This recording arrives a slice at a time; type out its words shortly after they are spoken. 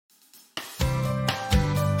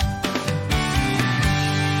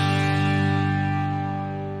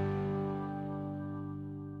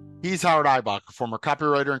He's Howard Eibach, a former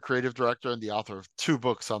copywriter and creative director and the author of 2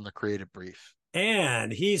 books on the creative brief.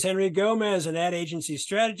 And he's Henry Gomez, an ad agency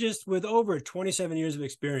strategist with over 27 years of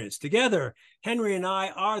experience. Together, Henry and I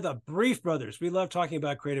are the Brief Brothers. We love talking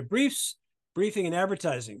about creative briefs, briefing, and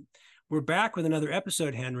advertising. We're back with another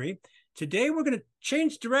episode, Henry. Today, we're going to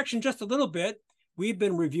change direction just a little bit. We've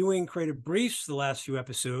been reviewing creative briefs the last few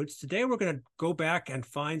episodes. Today, we're going to go back and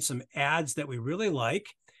find some ads that we really like.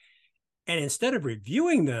 And instead of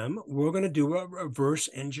reviewing them, we're going to do a reverse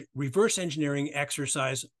engineering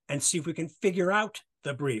exercise and see if we can figure out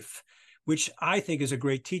the brief, which I think is a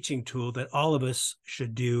great teaching tool that all of us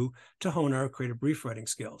should do to hone our creative brief writing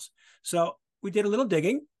skills. So we did a little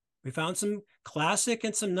digging. We found some classic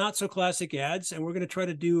and some not so classic ads, and we're going to try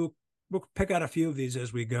to we'll pick out a few of these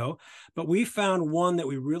as we go. But we found one that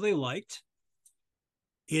we really liked.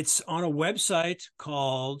 It's on a website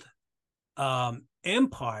called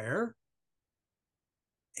Empire.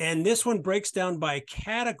 And this one breaks down by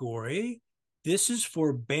category. This is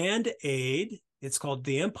for Band-Aid. It's called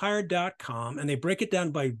theempire.com, and they break it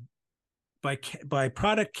down by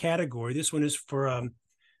product category. This one is for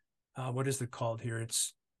what is it called here?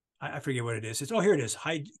 I forget what it is. Here it is.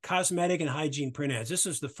 Cosmetic and hygiene print ads. This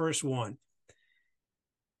is the first one.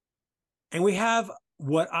 And we have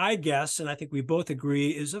what I guess, and I think we both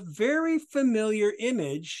agree, is a very familiar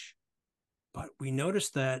image, but we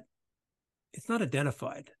noticed that it's not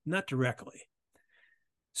identified, not directly.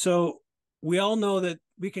 So we all know that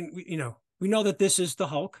we know that this is the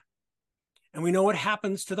Hulk, and we know what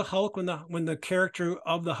happens to the Hulk when the character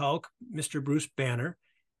of the Hulk, Mr. Bruce Banner,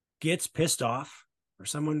 gets pissed off or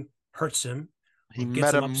someone hurts him. He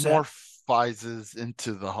gets metamorphizes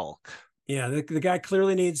into the Hulk. Yeah, the guy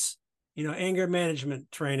clearly needs, anger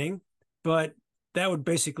management training, but that would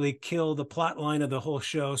basically kill the plot line of the whole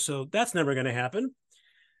show. So that's never going to happen.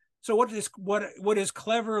 So what is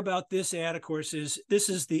clever about this ad, of course, is this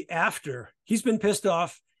is the after. He's been pissed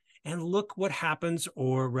off, and look what happens,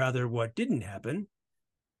 or rather what didn't happen,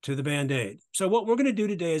 to the Band-Aid. So what we're going to do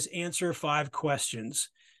today is answer 5 questions.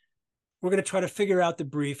 We're going to try to figure out the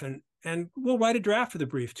brief, and we'll write a draft for the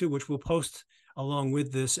brief, too, which we'll post along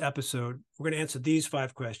with this episode. We're going to answer these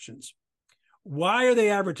 5 questions. Why are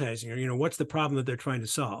they advertising? Or, what's the problem that they're trying to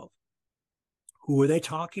solve? Who are they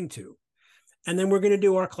talking to? And then we're going to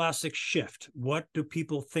do our classic shift. What do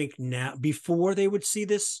people think now before they would see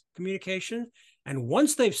this communication? And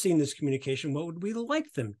once they've seen this communication, what would we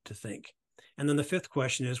like them to think? And then the 5th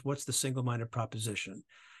question is, what's the single-minded proposition?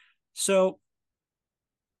 So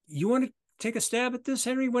you want to take a stab at this,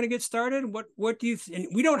 Henry? You want to get started? What do you and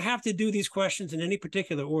we don't have to do these questions in any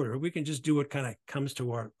particular order. We can just do what kind of comes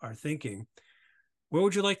to our thinking. Where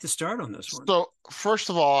would you like to start on this one? So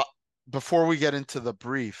first of all, before we get into the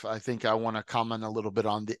brief, I think I want to comment a little bit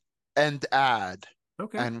on the end ad.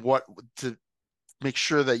 Okay. And what to make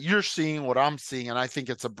sure that you're seeing what I'm seeing. And I think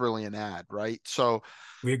it's a brilliant ad, right? So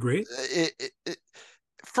we agree.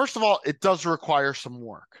 First of all, it does require some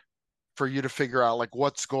work for you to figure out like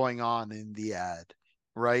what's going on in the ad,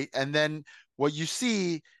 right? And then what you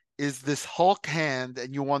see is this Hulk hand,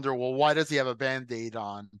 and you wonder, well, why does he have a Band-Aid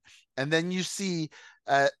on? And then you see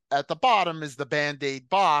at the bottom is the Band-Aid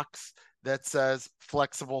box that says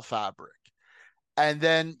flexible fabric. And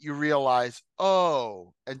then you realize,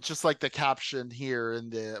 oh, and just like the caption here in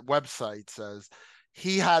the website says,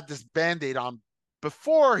 he had this Band-Aid on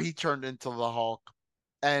before he turned into the Hulk.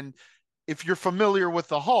 And if you're familiar with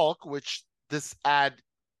the Hulk, which this ad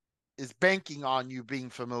is banking on you being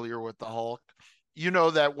familiar with the Hulk, you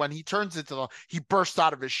know that when he turns into the, he bursts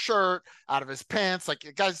out of his shirt, out of his pants. Like,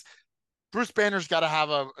 guys, Bruce Banner's got to have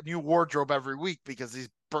a new wardrobe every week because he's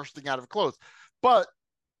bursting out of clothes. But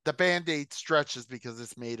the Band-Aid stretches because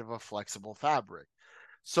it's made of a flexible fabric.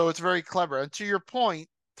 So it's very clever. And to your point,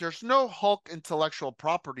 there's no Hulk intellectual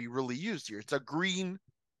property really used here. It's a green,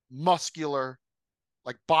 muscular,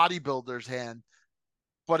 like bodybuilder's hand,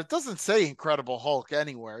 but it doesn't say Incredible Hulk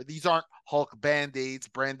anywhere. These aren't Hulk Band-Aids,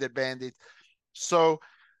 branded Band-Aids. So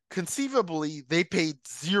conceivably, they paid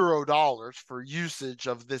 $0 for usage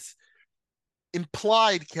of this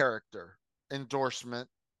implied character endorsement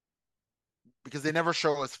because they never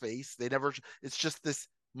show his face. It's just this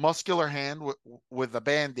muscular hand with a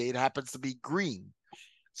Band-Aid, happens to be green.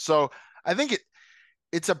 So I think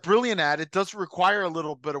it's a brilliant ad. It does require a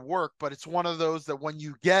little bit of work, but it's one of those that when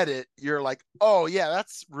you get it, you're like, oh yeah,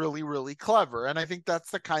 that's really, really clever. And I think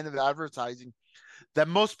that's the kind of advertising that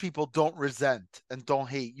most people don't resent and don't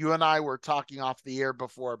hate. You and I were talking off the air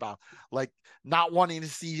before about like not wanting to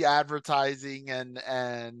see advertising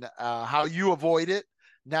and how you avoid it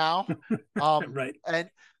now. Right.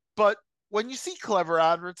 But when you see clever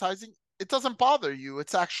advertising, it doesn't bother you.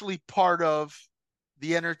 It's actually part of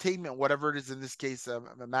the entertainment, whatever it is, in this case, a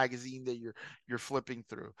magazine that you're flipping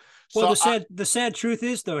through. Well, So the sad truth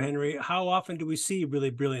is, though, Henry, how often do we see really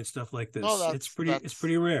brilliant stuff like no, this? It's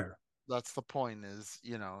pretty rare. that's the point, is,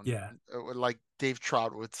 Yeah, like Dave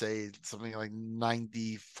Trout would say, something like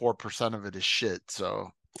 94% of it is shit. So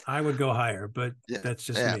I would go higher, but yeah, that's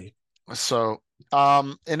just yeah. me. So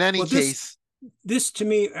in any Well, case, this to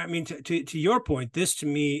me, I mean, to your point, this to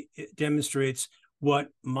me it demonstrates what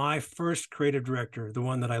my first creative director, the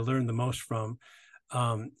one that I learned the most from,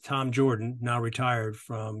 Tom Jordan, now retired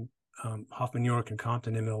from Hoffman York and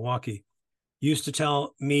Compton in Milwaukee, used to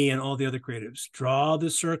tell me and all the other creatives: draw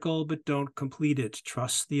the circle, but don't complete it.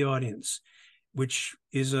 Trust the audience, which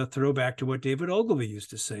is a throwback to what David Ogilvy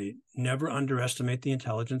used to say: never underestimate the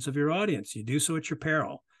intelligence of your audience. You do so at your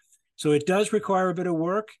peril. So it does require a bit of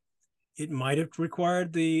work. It might have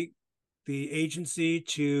required the agency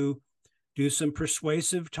to do some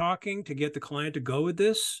persuasive talking to get the client to go with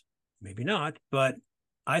this. Maybe not, but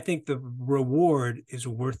I think the reward is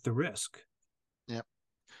worth the risk. yeah.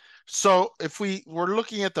 So if we were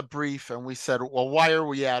looking at the brief and we said, well, why are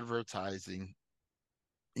we advertising?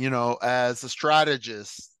 As a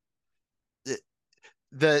strategist,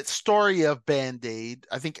 the story of Band-Aid,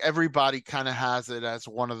 I think everybody kind of has it as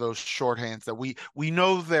one of those shorthands that we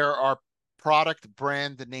know there are product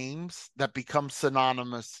brand names that become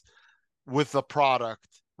synonymous with the product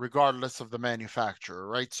regardless of the manufacturer,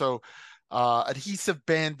 right? So adhesive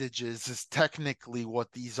bandages is technically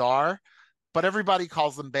what these are, but everybody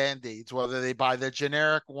calls them Band-Aids, whether they buy the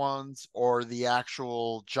generic ones or the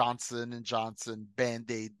actual Johnson and Johnson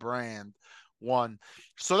Band-Aid brand one.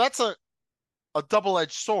 So that's a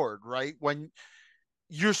double-edged sword, right? When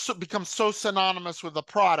become so synonymous with a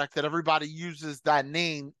product that everybody uses that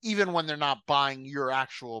name, even when they're not buying your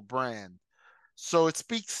actual brand. So it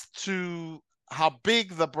speaks to how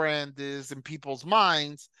big the brand is in people's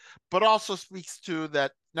minds, but also speaks to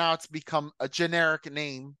that now it's become a generic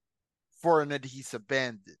name for an adhesive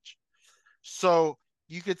bandage. So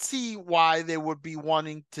you could see why they would be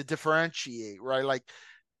wanting to differentiate, right? Like,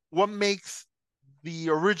 what makes the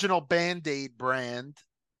original Band-Aid brand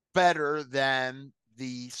better than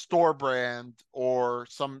the store brand or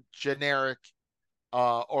some generic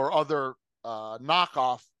or other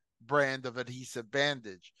knockoff brand of adhesive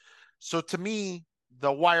bandage? So to me,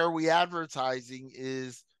 the why are we advertising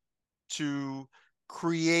is to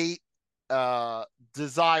create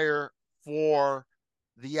desire for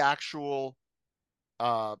the actual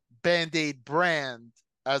Band-Aid brand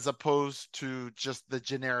as opposed to just the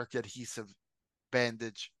generic adhesive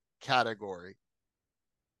bandage category.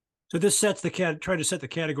 So this sets try to set the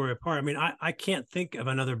category apart. I mean, I can't think of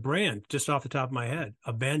another brand just off the top of my head,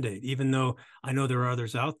 a Band-Aid, even though I know there are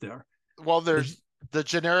others out there. Well, there's the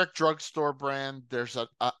generic drugstore brand.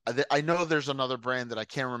 I know there's another brand that I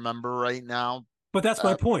can't remember right now. But that's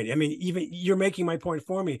my point. I mean, even you're making my point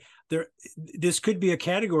for me. This could be a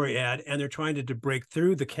category ad, and they're trying to break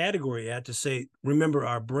through the category ad to say, remember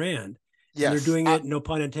our brand. Yes. And they're doing it, no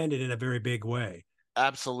pun intended, in a very big way.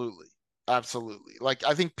 Absolutely. Absolutely. Like,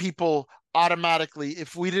 I think people automatically,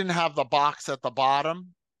 if we didn't have the box at the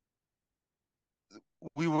bottom,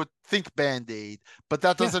 we would think Band-Aid, but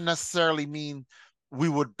that doesn't necessarily mean we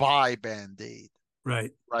would buy Band-Aid.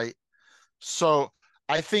 Right. Right. So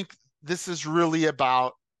I think this is really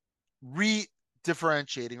about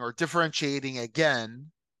differentiating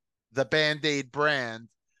again the Band-Aid brand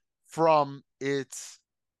from its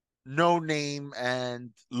no name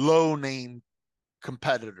and low name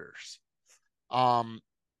competitors. I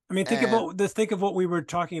mean, think of what we were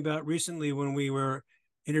talking about recently when we were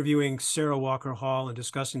interviewing Sarah Walker Hall and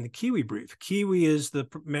discussing the Kiwi brief. Kiwi is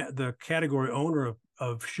the category owner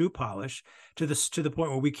of shoe polish to the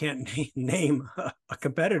point where we can't name a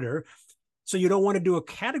competitor. So you don't want to do a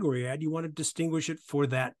category ad. You want to distinguish it for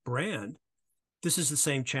that brand. This is the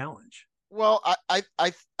same challenge. Well, I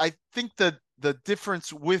think that the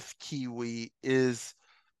difference with Kiwi is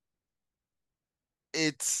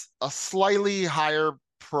it's a slightly higher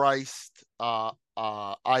priced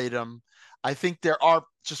item. I think there are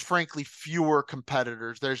just frankly fewer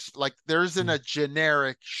competitors. There isn't a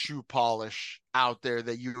generic shoe polish out there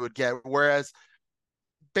that you would get, whereas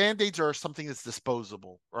Band-Aids are something that's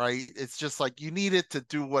disposable, right? It's just like you need it to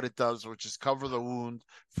do what it does, which is cover the wound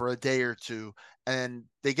for a day or two, and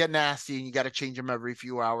they get nasty and you got to change them every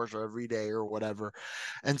few hours or every day or whatever.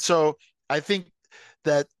 And so I think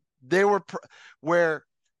that they were where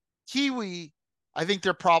Kiwi, I think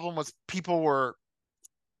their problem was people were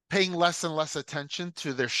paying less and less attention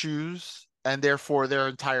to their shoes, and therefore their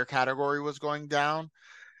entire category was going down,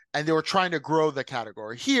 and they were trying to grow the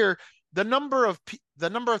category. Here, the number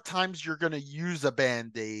of times you're going to use a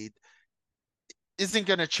Band-Aid isn't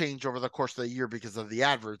going to change over the course of the year because of the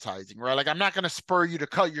advertising, right? Like I'm not going to spur you to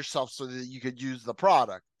cut yourself so that you could use the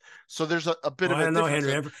product. So there's a bit Well, of I a don't know, difference.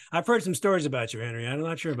 Henry. I've heard some stories about you, Henry. I'm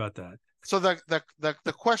not sure about that. So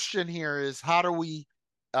the question here is how do we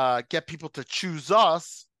get people to choose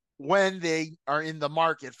us when they are in the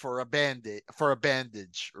market for a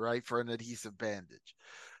bandage, right? For an adhesive bandage.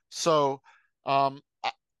 So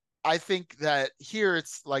I think that here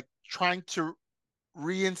it's like trying to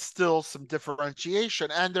reinstill some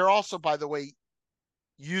differentiation. And they're also, by the way,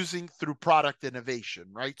 using through product innovation,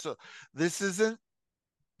 right? So this isn't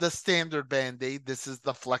the standard Band-Aid. This is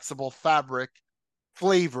the flexible fabric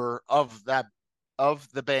flavor of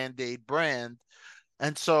the Band-Aid brand.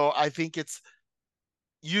 And so I think it's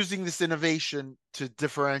using this innovation to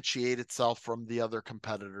differentiate itself from the other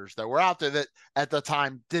competitors that were out there that at the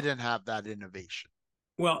time didn't have that innovation.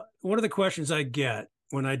 Well, one of the questions I get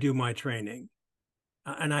when I do my training,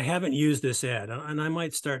 and I haven't used this ad, and I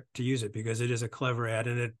might start to use it because it is a clever ad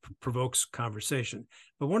and it provokes conversation.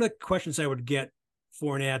 But one of the questions I would get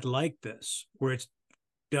for an ad like this, where it's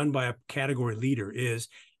done by a category leader, is,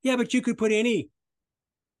 yeah, but you could put any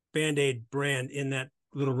Band-Aid brand in that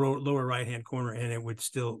little lower right-hand corner and it would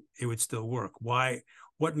still work. Why?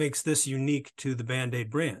 What makes this unique to the Band-Aid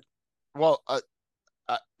brand? Well,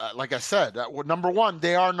 like I said, number one,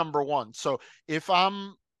 they are number one. So if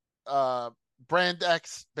I'm brand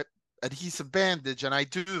X adhesive bandage and I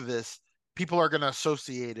do this, people are going to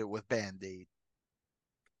associate it with Band-Aid.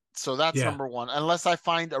 So that's Yeah. number one. Unless I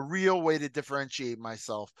find a real way to differentiate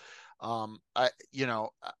myself,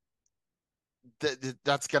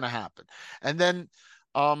 that's going to happen. And then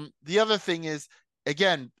the other thing is,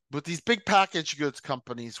 again, with these big package goods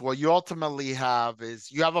companies, what you ultimately have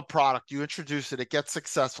is you have a product, you introduce it, it gets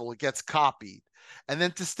successful, it gets copied. And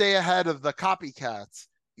then to stay ahead of the copycats,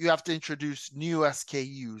 you have to introduce new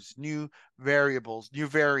SKUs, new variables, new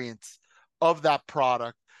variants of that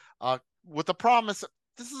product with the promise.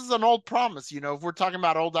 This is an old promise, if we're talking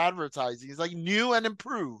about old advertising, it's like new and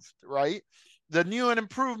improved, right? The new and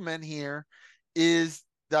improvement here is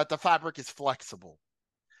that the fabric is flexible.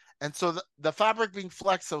 And so the fabric being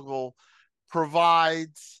flexible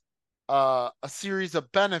provides a series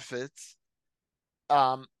of benefits.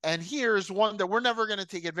 And here's one that we're never going to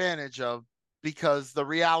take advantage of because the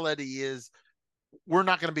reality is we're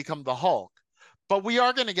not going to become the Hulk. But we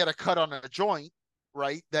are going to get a cut on a joint,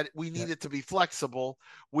 right? That we need it to be flexible.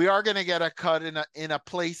 We are going to get a cut in a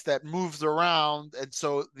place that moves around. And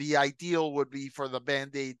so the ideal would be for the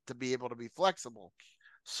Band-Aid to be able to be flexible.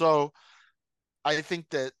 So I think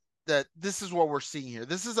that this is what we're seeing here.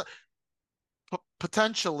 This is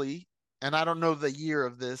potentially, and I don't know the year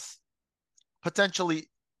of this, potentially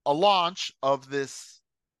a launch of this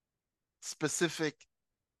specific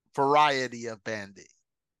variety of Band-Aid.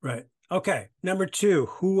 Right. Okay. Number two,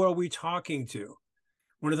 who are we talking to?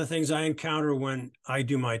 One of the things I encounter when I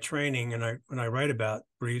do my training and when I write about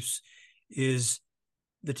briefs is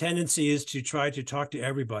the tendency is to try to talk to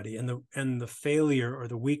everybody, and the failure or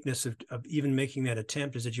the weakness of even making that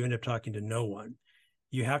attempt is that you end up talking to no one.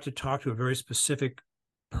 You have to talk to a very specific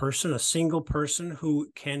person, a single person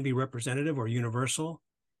who can be representative or universal.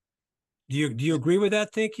 Do you agree with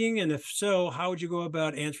that thinking? And if so, how would you go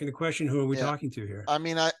about answering the question, who are we talking to here? I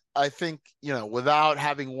mean, I think, without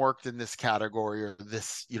having worked in this category or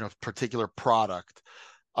this, particular product,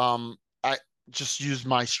 I just use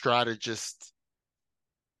my strategist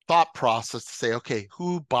thought process to say, okay,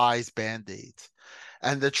 who buys Band-Aids?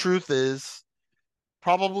 And the truth is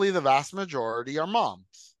probably the vast majority are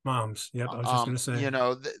moms. Moms. Yep. I was just going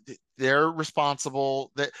to say, they're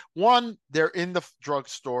responsible. They're in the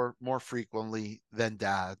drugstore more frequently than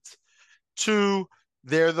dads. Two,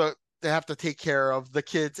 they have to take care of the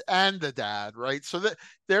kids and the dad, right? So that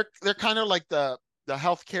they're kind of like the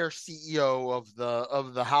healthcare CEO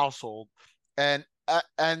of the household, and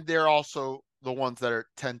they're also the ones that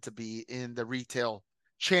tend to be in the retail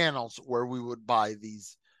channels where we would buy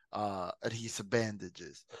these adhesive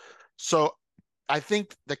bandages. So I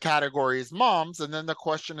think the category is moms, and then the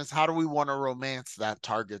question is, how do we want to romance that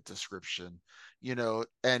target description?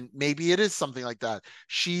 And maybe it is something like that.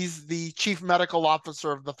 She's the chief medical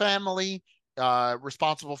officer of the family,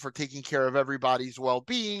 responsible for taking care of everybody's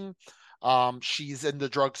well-being. She's in the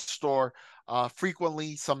drugstore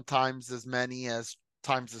frequently, sometimes as many as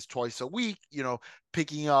times as twice a week,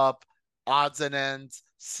 picking up odds and ends,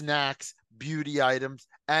 snacks, beauty items,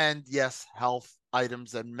 and yes, health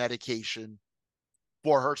items and medication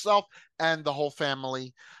for herself and the whole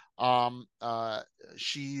family.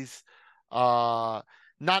 She's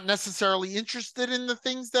not necessarily interested in the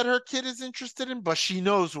things that her kid is interested in, but she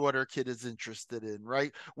knows what her kid is interested in,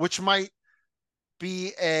 right? Which might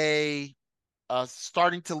be a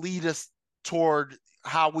starting to lead us toward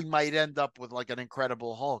how we might end up with like an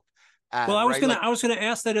Incredible Hulk Well, ad, right? Like, I was gonna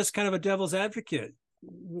ask that as kind of a devil's advocate.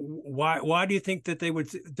 Why do you think that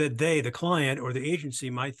the client or the agency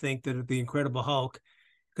might think that the Incredible Hulk?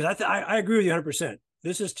 Because I agree with you 100%.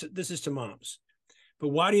 This is to moms, but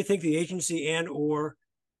why do you think the agency and or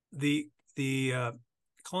the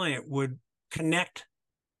client would connect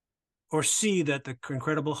or see that the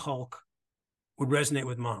Incredible Hulk would resonate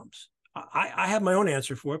with moms? I have my own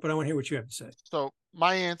answer for it, but I want to hear what you have to say. so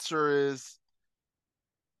my answer is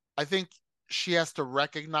I think she has to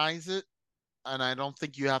recognize it, and I don't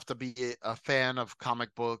think you have to be a fan of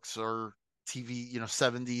comic books or TV,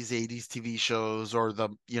 70s, 80s TV shows or the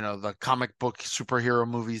comic book superhero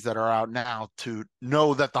movies that are out now to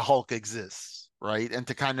know that the Hulk exists, right? And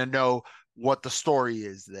to kind of know what the story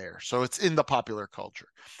is there. So it's in the popular culture.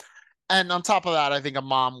 And on top of that, I think a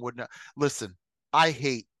mom would know. Listen, I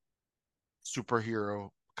hate superhero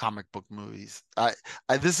comic book movies.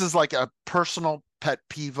 This is like a personal pet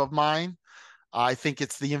peeve of mine. I think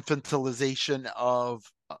it's the infantilization of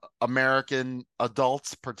American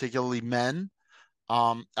adults, particularly men.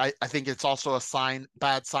 I think it's also a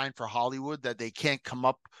bad sign for Hollywood that they can't come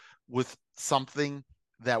up with something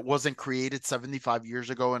that wasn't created 75 years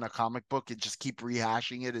ago in a comic book and just keep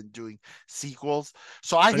rehashing it and doing sequels.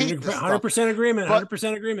 So I hate this stuff. 100% agreement. But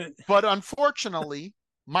 100% agreement. but unfortunately,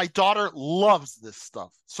 my daughter loves this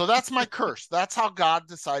stuff. So that's my curse. That's how God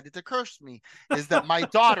decided to curse me, is that my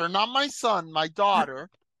daughter, not my son, my daughter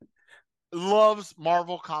loves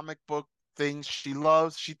Marvel comic book things. She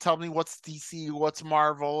tells me what's DC, what's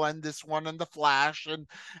Marvel, and this one and the Flash, and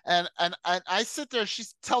I sit there.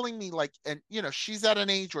 She's telling me like, and she's at an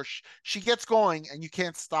age where she gets going, and you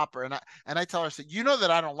can't stop her. And I tell her, I said,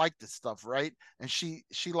 that I don't like this stuff, right? And she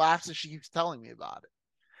laughs and she keeps telling me about it.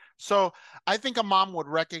 So I think a mom would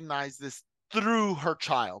recognize this through her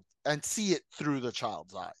child and see it through the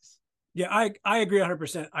child's eyes. Yeah, I agree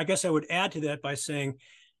 100%. I guess I would add to that by saying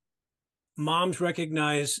moms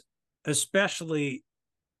recognize, especially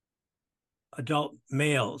adult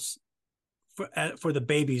males, for the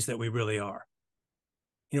babies that we really are.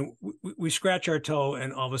 We scratch our toe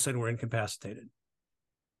and all of a sudden we're incapacitated.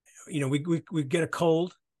 We get a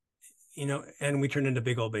cold, and we turn into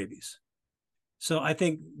big old babies. So I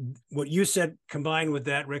think what you said combined with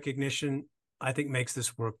that recognition, I think makes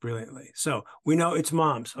this work brilliantly. So we know it's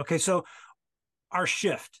moms. Okay, so our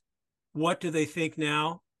shift, what do they think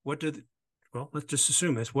now? Well, let's just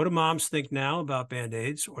assume this. What do moms think now about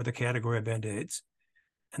Band-Aids or the category of Band-Aids?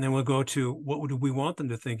 And then we'll go to what do we want them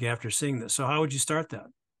to think after seeing this? So how would you start that?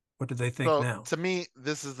 What do they think So now? to me,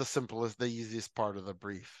 this is the easiest part of the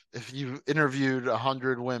brief. If you interviewed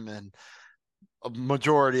 100 women, a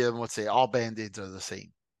majority of them would say all Band-Aids are the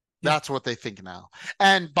same. Yeah. That's what they think now.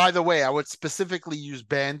 And by the way, I would specifically use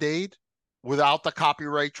Band-Aid without the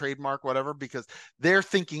copyright, trademark, whatever, because they're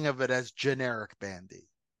thinking of it as generic Band-Aid.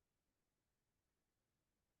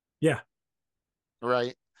 Yeah.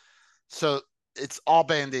 Right. So it's all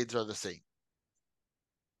Band-Aids are the same.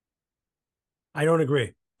 I don't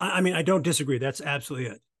agree. I mean, I don't disagree. That's absolutely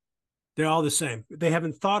it. They're all the same. They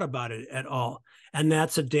haven't thought about it at all, and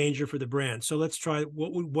that's a danger for the brand. So let's try.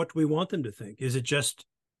 What do we want them to think? Is it just,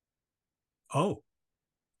 oh,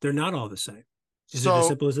 they're not all the same? Is it as So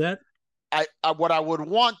simple as that? what I would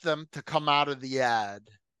want them to come out of the ad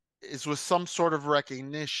is with some sort of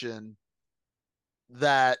recognition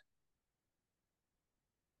that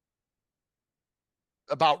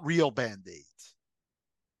about real Band-Aids.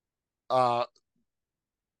 Uh,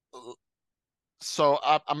 so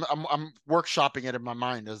I'm workshopping it in my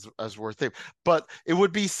mind as worth it, but it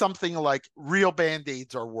would be something like real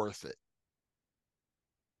Band-Aids are worth it.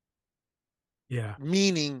 Yeah.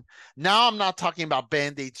 Meaning now I'm not talking about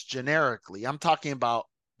Band-Aids generically. I'm talking about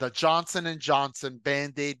the Johnson and Johnson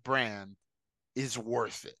Band-Aid brand is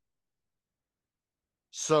worth it.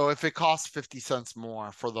 So if it costs 50 cents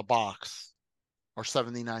more for the box or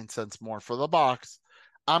 79 cents more for the box,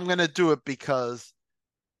 I'm going to do it because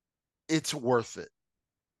it's worth it.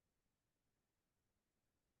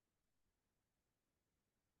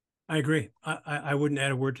 I agree. I wouldn't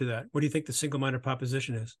add a word to that. What do you think the single-minded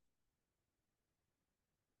proposition is?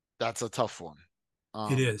 That's a tough one.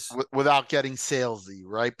 It is. Without getting salesy,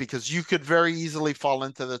 right? Because you could very easily fall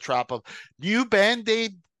into the trap of new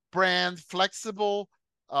Band-Aid brand, flexible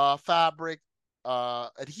fabric,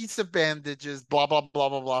 adhesive bandages, blah, blah, blah,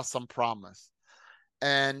 blah, blah, some promise.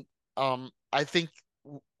 And I think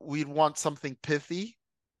we'd want something pithy.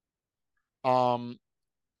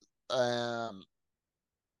 um,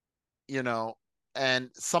 you know, and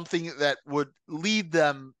something that would lead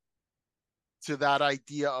them to that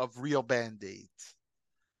idea of real band-aids.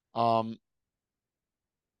 Um,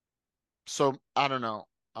 so I don't know.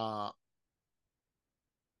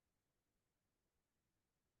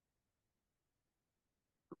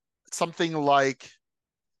 Something like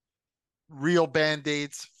real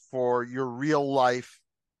band-aids for your real life,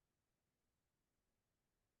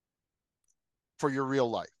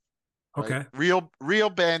 right? Okay. Real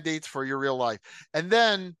band-aids for your real life. And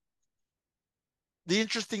then the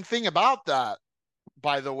interesting thing about that,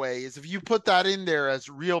 by the way, is if you put that in there as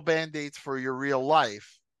real band-aids for your real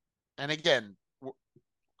life, and again,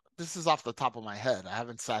 this is off the top of my head. I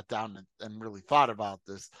haven't sat down and really thought about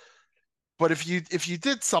this. But if you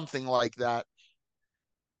did something like that,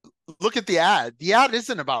 look at the ad. The ad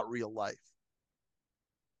isn't about real life,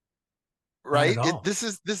 Not at right? all. This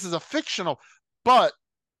is a fictional, but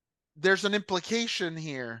there's an implication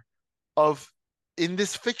here of, in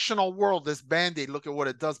this fictional world, this band-aid, look at what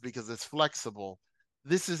it does because it's flexible.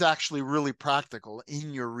 This is actually really practical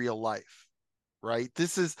in your real life, right?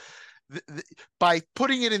 This is by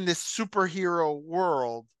putting it in this superhero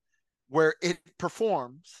world where it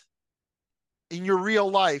performs in your real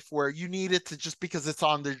life, where you need it to, just because it's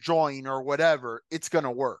on the joint or whatever, it's going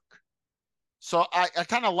to work. So I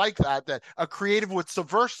kind of like that a creative would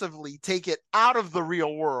subversively take it out of the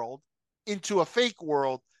real world into a fake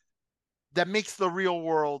world that makes the real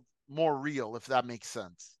world more real, if that makes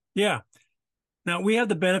sense. Yeah. Now we have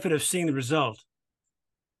the benefit of seeing the result.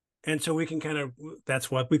 And so we can kind of,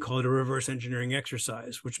 that's what we call it, a reverse engineering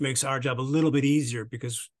exercise, which makes our job a little bit easier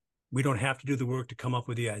because we don't have to do the work to come up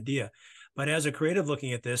with the idea. But as a creative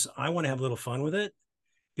looking at this, I want to have a little fun with it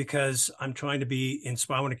because I'm trying to be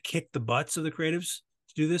inspired. I want to kick the butts of the creatives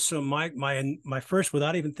to do this. So my first,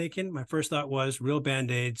 without even thinking, my first thought was real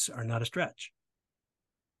band-aids are not a stretch.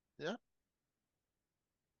 Yeah.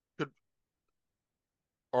 Good.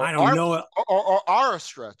 I don't know. Or are a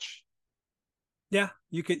stretch. Yeah,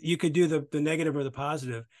 you could do the negative or the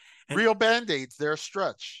positive. And Real band-aids, they're a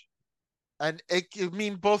stretch. And it could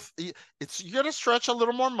mean both. It's, you're gonna stretch a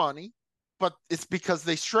little more money, but it's because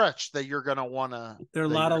they stretch that you're gonna wanna. there are a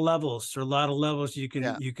lot of levels. There are a lot of levels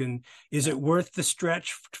Yeah. you can. Is Yeah. it worth the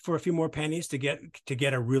stretch for a few more pennies to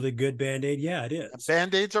get a really good band-aid? Yeah, it is.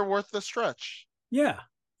 Band-aids are worth the stretch. Yeah,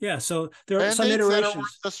 yeah. So there are some Band-aids that are worth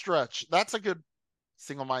iterations. the stretch. That's a good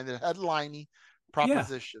single-minded headlining Yeah,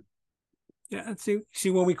 proposition. yeah. See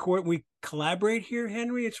when we collaborate here,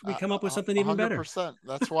 Henry, we come up with something even better. 100%.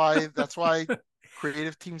 That's why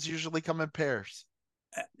creative teams usually come in pairs.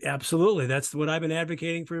 Absolutely. That's what I've been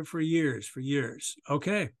advocating for years, for years.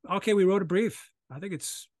 Okay. We wrote a brief. I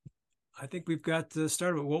think we've got the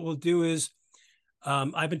start of it. What we'll do is,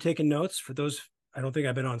 I've been taking notes for those. I don't think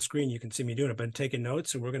I've been on screen. You can see me doing it, but I'm taking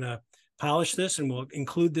notes, and we're going to polish this, and we'll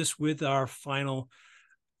include this with our final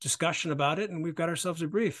discussion about it. And we've got ourselves a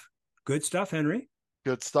brief. Good stuff, Henry.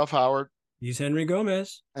 Good stuff, Howard. He's Henry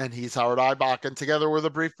Gomez. And he's Howard Eibach. And together we're the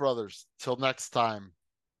Brief Brothers. Till next time.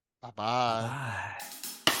 Bye-bye. Bye.